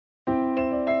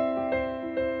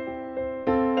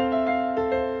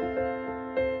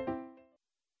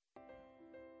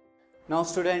Now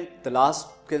student, the last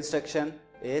construction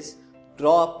is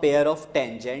draw a pair of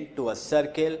tangent to a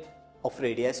circle of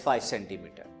radius 5 cm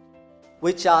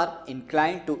which are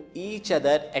inclined to each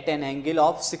other at an angle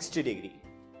of 60 degree.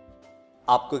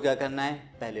 आपको क्या करना है,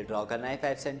 पहले draw करना है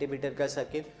 5 centimetre का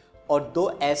circle और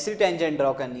दो ऐसी टेंजेंट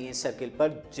ड्रॉ करनी है सर्किल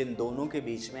पर जिन दोनों के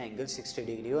बीच में एंगल 60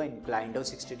 डिग्री हो, इंक्लाइंड हो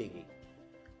 60 डिग्री.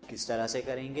 किस तरह से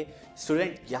करेंगे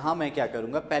स्टूडेंट, यहां मैं क्या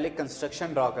करूंगा, पहले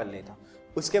कंस्ट्रक्शन ड्रॉ कर लेता हूं,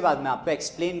 उसके बाद मैं आपको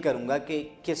एक्सप्लेन करूंगा कि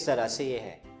किस तरह से ये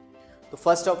है. तो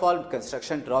first of all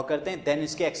construction draw करते हैं, देन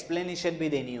इसकी एक्सप्लेनेशन भी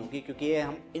देनी होगी क्योंकि ये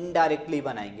हम इनडायरेक्टली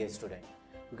बनाएंगे स्टूडेंट,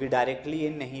 क्योंकि डायरेक्टली ये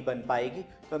नहीं बन पाएगी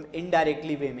तो हम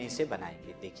इनडायरेक्टली वे में इसे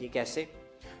बनाएंगे. देखिए कैसे.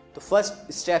 तो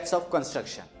first steps of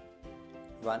construction.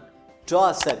 1. Draw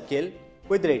a circle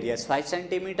with radius 5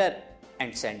 centimetre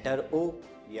and centre O.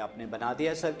 ये आपने बना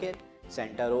दिया सर्किल,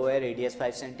 सेंटर O है, radius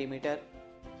 5 centimetre.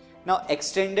 Now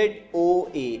extended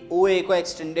OA को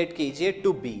एक्सटेंडेड कीजिए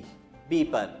टू B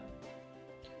पर,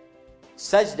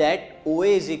 such that OA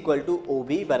is equal to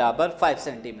OB बराबर 5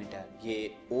 centimetre.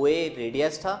 ये OA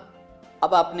रेडियस था,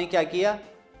 अब आपने क्या किया,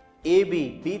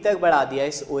 B तक बढ़ा दिया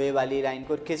इस OA वाली लाइन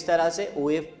को. किस तरह से,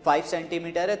 OA 5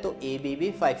 सेंटीमीटर है तो AB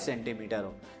भी 5 सेंटीमीटर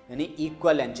हो, यानी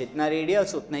इक्वल एंड जितना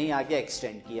रेडियस उतना ही आगे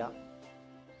एक्सटेंड किया.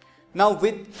 Now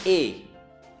with A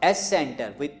as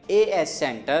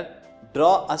center,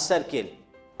 draw a circle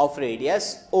of radius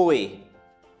OA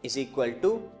is equal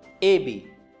to AB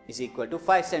is equal to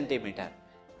 5 centimeter.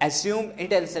 Assume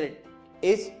it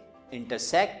is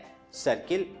intersect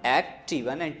circle at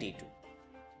T1 and T2.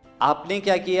 आपने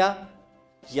क्या किया,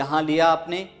 यहां लिया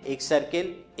आपने एक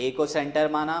सर्किल, A को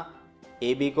centre माना,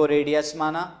 AB को रेडियस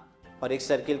माना और एक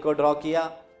सर्किल को ड्रॉ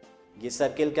किया. ये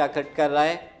सर्किल क्या कट कर रहा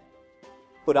है,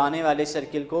 पुराने वाले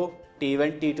सर्किल को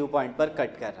T1 T2 पॉइंट पर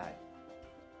कट कर रहा है.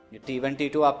 ये T1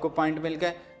 T2 आपको पॉइंट मिल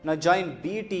गए. Now join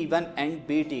BT1 and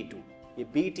BT2. ये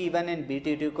BT1 एंड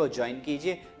BT2 को ज्वाइन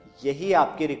कीजिए, यही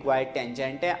आपकी रिक्वायर्ड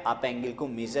टेंजेंट है. आप एंगल को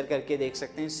मेजर करके देख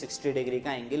सकते हैं, 60 डिग्री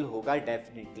का एंगल होगा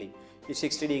डेफिनेटली. ये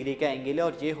 60 डिग्री का एंगल है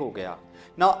और ये हो गया.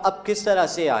 नाउ अब किस तरह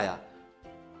से आया,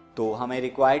 तो हमें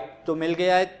रिक्वायर्ड तो मिल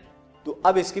गया है. तो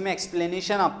अब इसकी मैं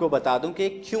एक्सप्लेनेशन आपको बता दूं कि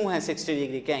क्यों है 60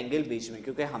 डिग्री का एंगल बीच में,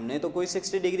 क्योंकि हमने तो कोई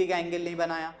 60 डिग्री का एंगल नहीं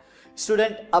बनाया.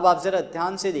 स्टूडेंट अब आप जरा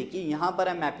ध्यान से देखिए, यहां पर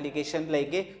हम एप्लीकेशन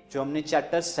लेंगे जो हमने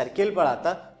चैप्टर सर्किल पढ़ा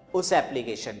था, उस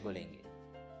एप्लीकेशन को लेंगे.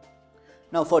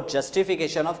 Now for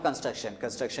justification of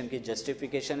construction की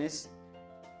justification is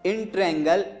in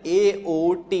triangle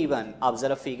AOT1. आप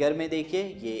जरा फिगर में देखिए,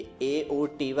 ये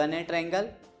AOT1 है ट्रायंगल.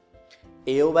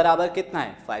 AO बराबर कितना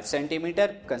है, 5 सेंटीमीटर.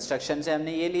 कंस्ट्रक्शन से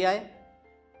हमने ये लिया है.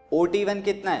 OT1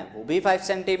 कितना है, वो भी 5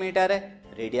 सेंटीमीटर है.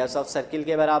 रेडियस ऑफ सर्किल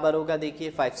के बराबर होगा. देखिए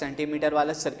 5 सेंटीमीटर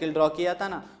वाला सर्किल ड्रॉ किया था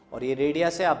ना, और ये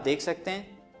रेडियस है, आप देख सकते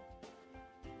हैं.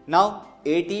 नाउ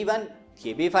AT1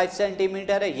 ये भी 5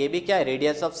 सेंटीमीटर है. ये भी क्या है,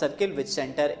 radius of circle with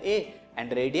centre A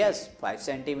and radius 5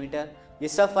 centimetre. ये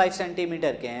सब 5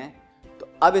 सेंटीमीटर के हैं. तो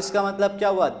अब इसका मतलब क्या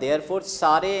हुआ, देयरफॉर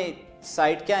सारे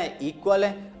साइड क्या है, इक्वल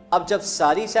है. अब जब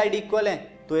सारी साइड इक्वल है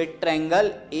तो एक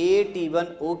ट्रायंगल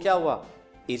AT1O क्या हुआ,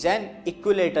 इज एन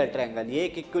इक्विलेटर ट्रायंगल. ये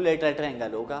एक इक्विलेटर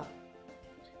ट्रायंगल होगा.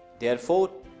 Therefore,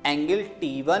 angle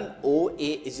T1OA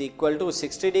is equal to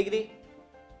 60 degree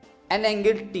and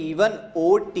angle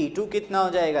T1OT2 कितना हो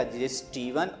जाएगा, जिस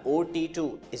T1OT2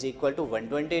 is equal to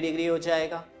 120 degree हो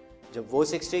जाएगा. जब वो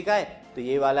 60 का है तो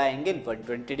ये वाला एंगल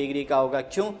 120 डिग्री का होगा.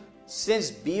 क्यों,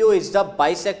 since BO is the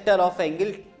bisector of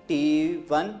angle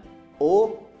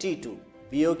T1OT2.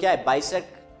 BO क्या है,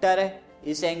 बाइसेक्टर है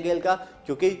इस एंगल का,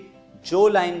 क्योंकि जो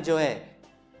लाइन जो है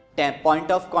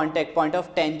point of contact, point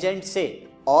of tangent से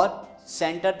और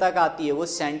सेंटर तक आती है, वो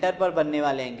सेंटर पर बनने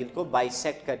वाले एंगल को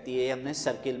बाइसेक्ट करती है. हमने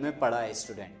सर्किल में पढ़ा है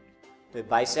स्टूडेंट. तो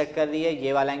बाइसेक्ट कर रही है,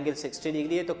 ये वाला एंगल 60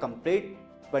 डिग्री है तो कंप्लीट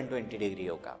 120 डिग्री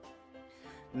होगा.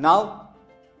 Now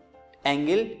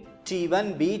angle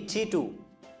T1BT2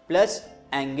 plus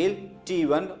angle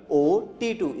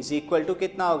T1OT2 is equal to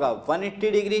कितना होगा,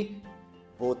 180 degree.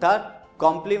 Both are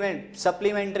complement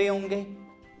supplementary होंगे,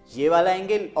 ये वाला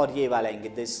एंगल और ये वाला angle.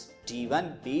 This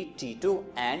T1BT2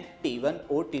 and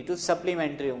T1OT2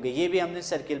 supplementary होंगे. ये भी हमने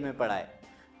सर्किल में पढ़ा है.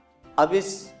 अब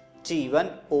इस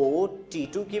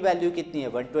T1OT2 की वैल्यू कितनी है,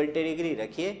 120 डिग्री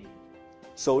रखिए.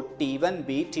 सो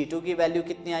T1BT2 की वैल्यू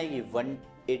कितनी आएगी,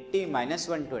 180 minus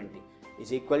 120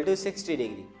 is equal to 60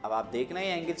 degree. अब आप देखना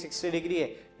है एंगल 60 डिग्री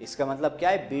है, इसका मतलब क्या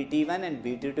है, BT1 एंड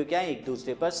BT2 क्या है, एक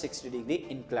दूसरे पर 60 डिग्री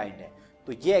इंक्लाइंड है.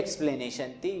 तो ये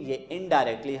एक्सप्लेनेशन थी, ये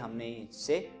इनडायरेक्टली हमने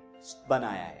इससे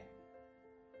बनाया है.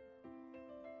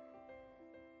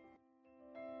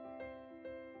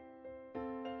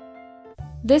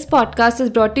 This podcast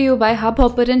is brought to you by hub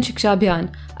hopper and Shiksha Abhiyan.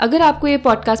 अगर आपको ये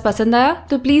पॉडकास्ट पसंद आया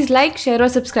तो प्लीज़ लाइक, शेयर और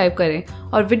सब्सक्राइब करें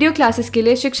और वीडियो क्लासेस के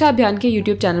लिए शिक्षा अभियान के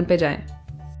यूट्यूब चैनल पर जाएं।